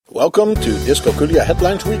Welcome to Dyscalculia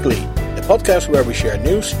Headlines Weekly, a podcast where we share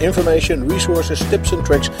news, information, resources, tips and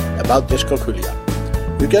tricks about dyscalculia.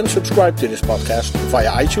 You can subscribe to this podcast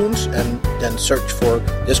via iTunes and then search for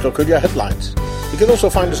Dyscalculia Headlines. You can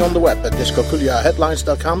also find us on the web at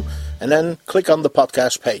dyscalculiaheadlines.com and then click on the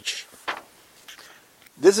podcast page.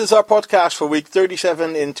 This is our podcast for week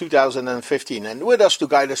 37 in 2015, and with us to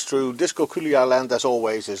guide us through Dyscalculia land as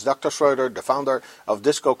always is Dr. Schroeder, the founder of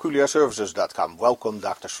dyscalculiaservices.com. Welcome,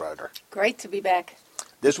 Dr. Schroeder. Great to be back.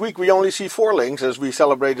 This week we only see 4 links as we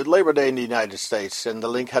celebrated Labor Day in the United States, and the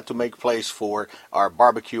link had to make place for our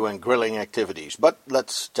barbecue and grilling activities. But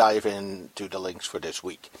let's dive into the links for this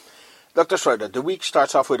week. Dr. Schroeder, the week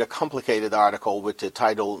starts off with a complicated article with the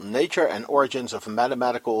title Nature and Origins of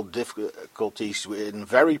Mathematical Difficulties in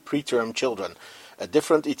Very Preterm Children, a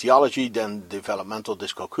different etiology than developmental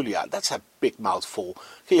dyscalculia. That's a big mouthful.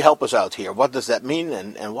 Can you help us out here? What does that mean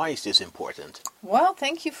and why is this important? Well,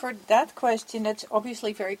 thank you for that question. That's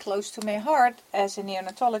obviously very close to my heart as a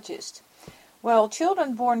neonatologist. Well,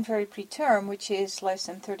 children born very preterm, which is less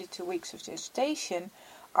than 32 weeks of gestation,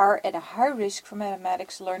 are at a high risk for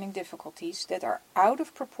mathematics learning difficulties that are out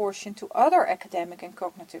of proportion to other academic and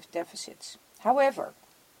cognitive deficits. However,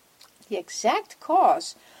 the exact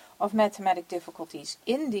cause of mathematic difficulties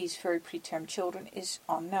in these very preterm children is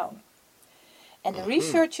unknown. And the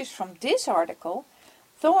researchers from this article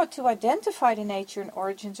thought to identify the nature and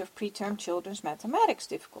origins of preterm children's mathematics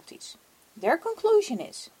difficulties. Their conclusion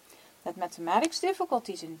is that mathematics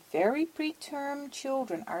difficulties in very preterm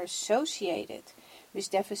children are associated with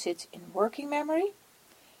deficits in working memory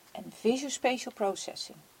and visuospatial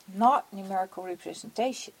processing, not numerical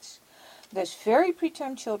representations. Thus, very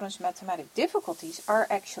preterm children's mathematic difficulties are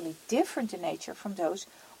actually different in nature from those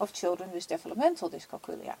of children with developmental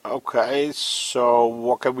dyscalculia. Okay, so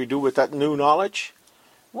what can we do with that new knowledge?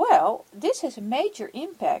 Well, this has a major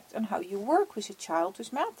impact on how you work with a child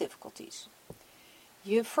with math difficulties.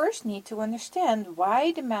 You first need to understand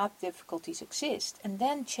why the math difficulties exist and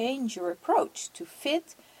then change your approach to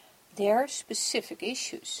fit their specific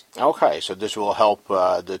issues. Okay, so this will help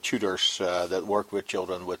the tutors that work with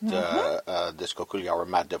children with dyscalculia or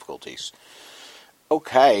math difficulties.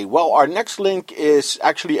 Okay, well, our next link is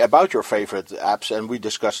actually about your favorite apps, and we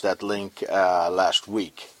discussed that link last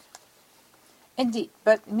week. Indeed,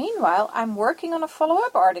 but meanwhile, I'm working on a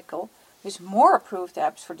follow-up article with more approved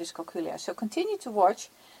apps for dyscalculia, so continue to watch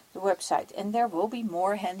the website and there will be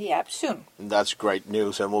more handy apps soon. That's great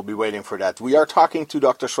news and we'll be waiting for that. We are talking to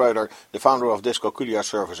Dr. Schroeder, the founder of Dyscalculia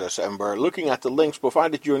Services, and we're looking at the links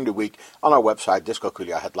provided during the week on our website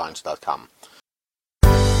dyscalculiaheadlines.com.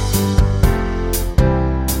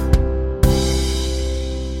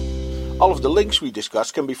 All of the links we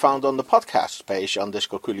discussed can be found on the podcast page on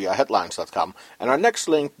dyscalculiaheadlines.com. And our next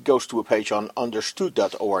link goes to a page on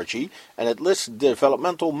understood.org, and it lists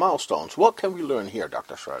developmental milestones. What can we learn here,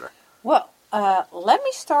 Dr. Schroeder? Well, let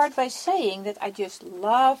me start by saying that I just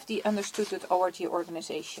love the understood.org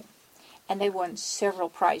organization. And they won several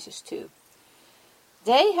prizes too.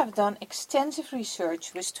 They have done extensive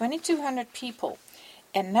research with 2,200 people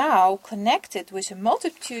and now connected with a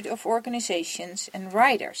multitude of organizations and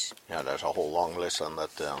writers. Yeah, there's a whole long list on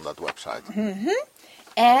that website.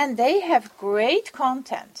 And they have great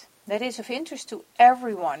content that is of interest to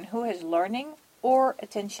everyone who has learning or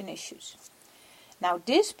attention issues. Now,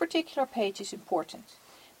 this particular page is important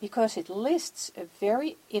because it lists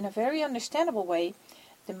in a very understandable way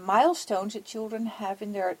the milestones that children have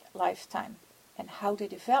in their lifetime and how they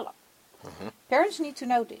develop. Parents need to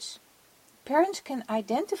know this. Parents can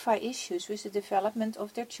identify issues with the development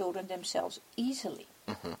of their children themselves easily.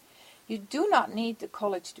 You do not need the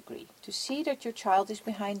college degree to see that your child is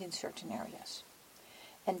behind in certain areas.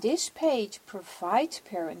 And this page provides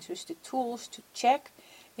parents with the tools to check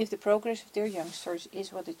if the progress of their youngsters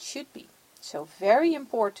is what it should be. So very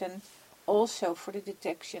important also for the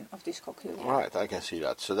detection of dyscalculia. Right, I can see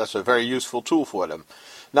that. So that's a very useful tool for them.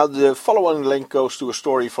 Now, the following link goes to a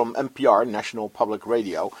story from NPR, National Public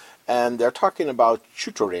Radio, and they're talking about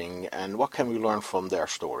tutoring and what can we learn from their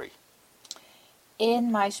story.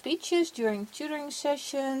 In my speeches during tutoring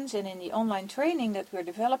sessions and in the online training that we're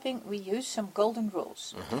developing, we use some golden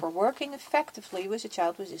rules for working effectively with a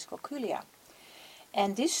child with dyscalculia.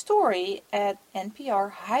 And this story at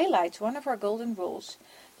NPR highlights one of our golden rules,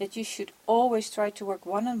 that you should always try to work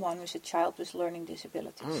one-on-one with a child with learning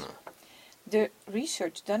disabilities. The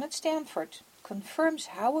research done at Stanford confirms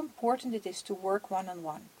how important it is to work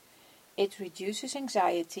one-on-one. It reduces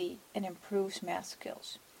anxiety and improves math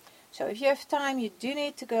skills. So if you have time, you do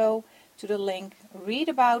need to go to the link, read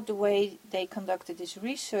about the way they conducted this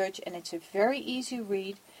research, and it's a very easy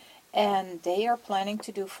read, and they are planning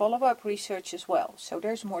to do follow-up research as well. So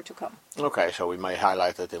there's more to come. Okay, so we may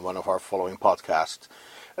highlight it in one of our following podcasts.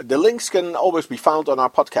 The links can always be found on our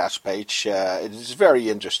podcast page. It is very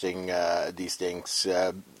interesting, these things.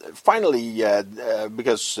 Finally,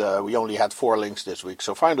 because we only had 4 links this week,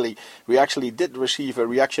 so finally we actually did receive a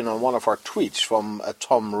reaction on one of our tweets from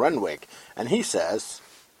Tom Renwick. And he says,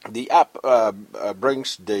 the app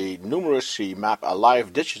brings the numeracy map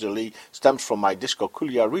alive digitally, stems from my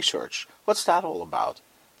dyscalculia research. What's that all about?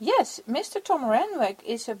 Yes, Mr. Tom Renwick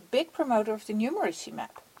is a big promoter of the numeracy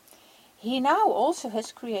map. He now also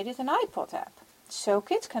has created an iPod app, so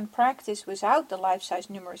kids can practice without the life-size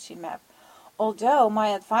numeracy map. Although my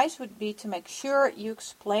advice would be to make sure you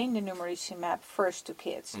explain the numeracy map first to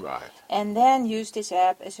kids. Right. And then use this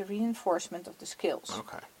app as a reinforcement of the skills.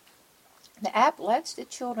 Okay. The app lets the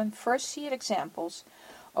children first see examples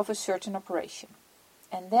of a certain operation.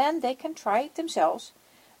 And then they can try it themselves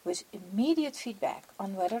with immediate feedback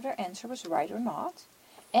on whether their answer was right or not.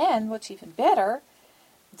 And what's even better,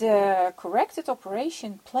 the corrected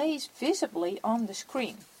operation plays visibly on the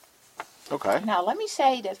screen. Okay. Now, let me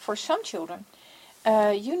say that for some children,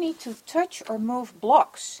 you need to touch or move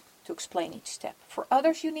blocks to explain each step. For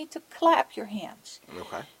others, you need to clap your hands.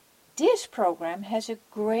 Okay. This program has a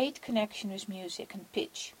great connection with music and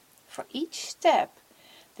pitch. For each step,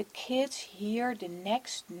 the kids hear the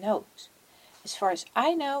next note. As far as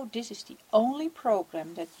I know, this is the only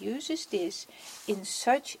program that uses this in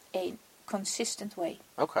such a consistent way.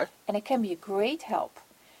 Okay. And it can be a great help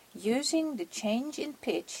using the change in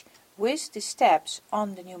pitch with the steps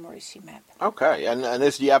on the numeracy map. Okay, and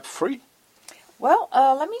is the app free? Well,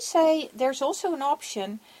 let me say there's also an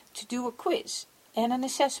option to do a quiz and an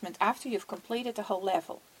assessment after you've completed the whole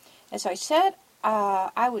level. As I said,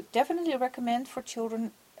 I would definitely recommend for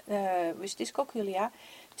children with dyscalculia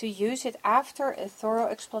to use it after a thorough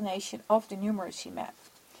explanation of the numeracy map.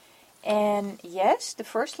 And yes, the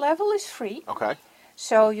first level is free. Okay.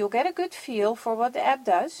 So you'll get a good feel for what the app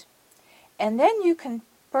does. And then you can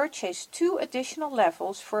purchase 2 additional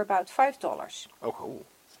levels for about $5. Oh, cool.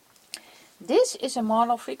 This is a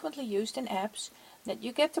model frequently used in apps that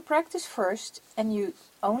you get to practice first and you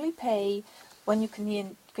only pay when you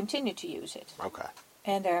continue to use it. Okay.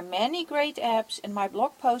 And there are many great apps, and my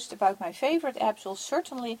blog post about my favorite apps will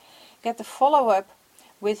certainly get the follow-up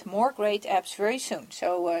with more great apps very soon.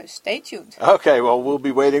 So stay tuned. Okay, well, we'll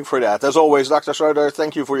be waiting for that. As always, Dr. Schroeder,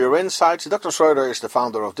 thank you for your insights. Dr. Schroeder is the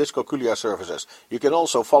founder of Dyscalculia Services. You can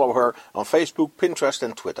also follow her on Facebook, Pinterest,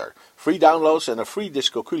 and Twitter. Free downloads and a free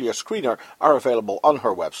Dyscalculia screener are available on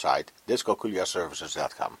her website,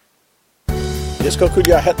 dyscalculiaservices.com.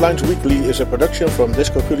 Dyscalculia Headlines Weekly is a production from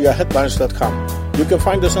dyscalculiaheadlines.com. You can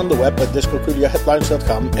find us on the web at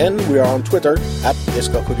dyscalculiaheadlines.com, and we are on Twitter at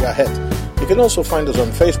dyscalculiahead. You can also find us on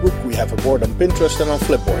Facebook. We have a board on Pinterest and on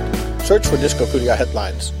Flipboard. Search for Dyscalculia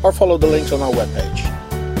Headlines or follow the links on our webpage.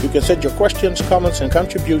 You can send your questions, comments and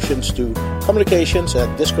contributions to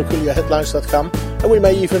communications@dyscalculiaheadlines.com, and we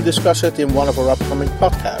may even discuss it in one of our upcoming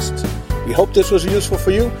podcasts. We hope this was useful for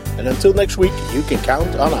you, and until next week, you can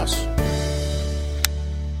count on us.